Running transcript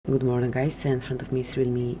Good morning guys, in front of me is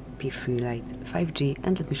REALME P3 Lite 5G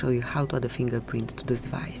and let me show you how to add a fingerprint to this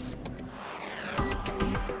device.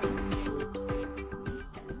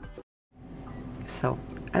 So,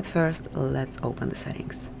 at first let's open the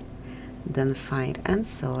settings. Then find and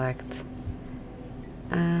select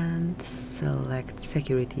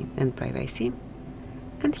security and privacy,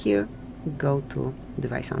 and here go to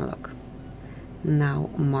device unlock. Now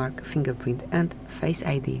mark fingerprint and face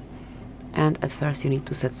ID, and at first you need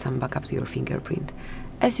to set some backup to your fingerprint.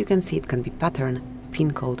 As you can see, it can be pattern,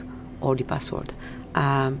 pin code or the password.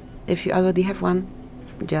 If you already have one,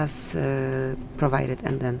 just provide it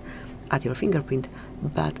and then add your fingerprint,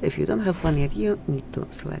 but if you don't have one yet, you need to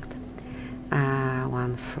select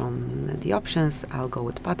one from the options. I'll go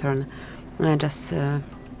with pattern. Just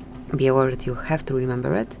be aware that you have to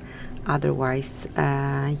remember it, otherwise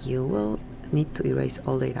you will need to erase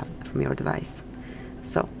all data from your device.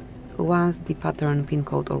 So once the pattern, pin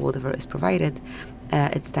code or whatever is provided,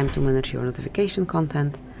 it's time to manage your notification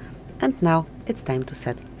content, and now it's time to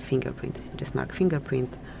set fingerprint. Just mark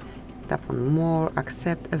fingerprint, tap on more,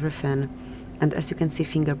 accept everything, and as you can see,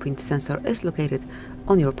 fingerprint sensor is located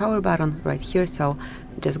on your power button right here, so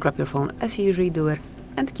just grab your phone as you usually do it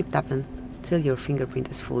and keep tapping till your fingerprint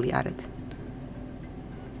is fully added.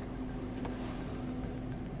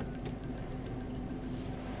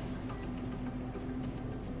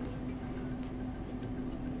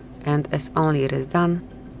 And as only it is done,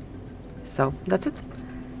 so that's it.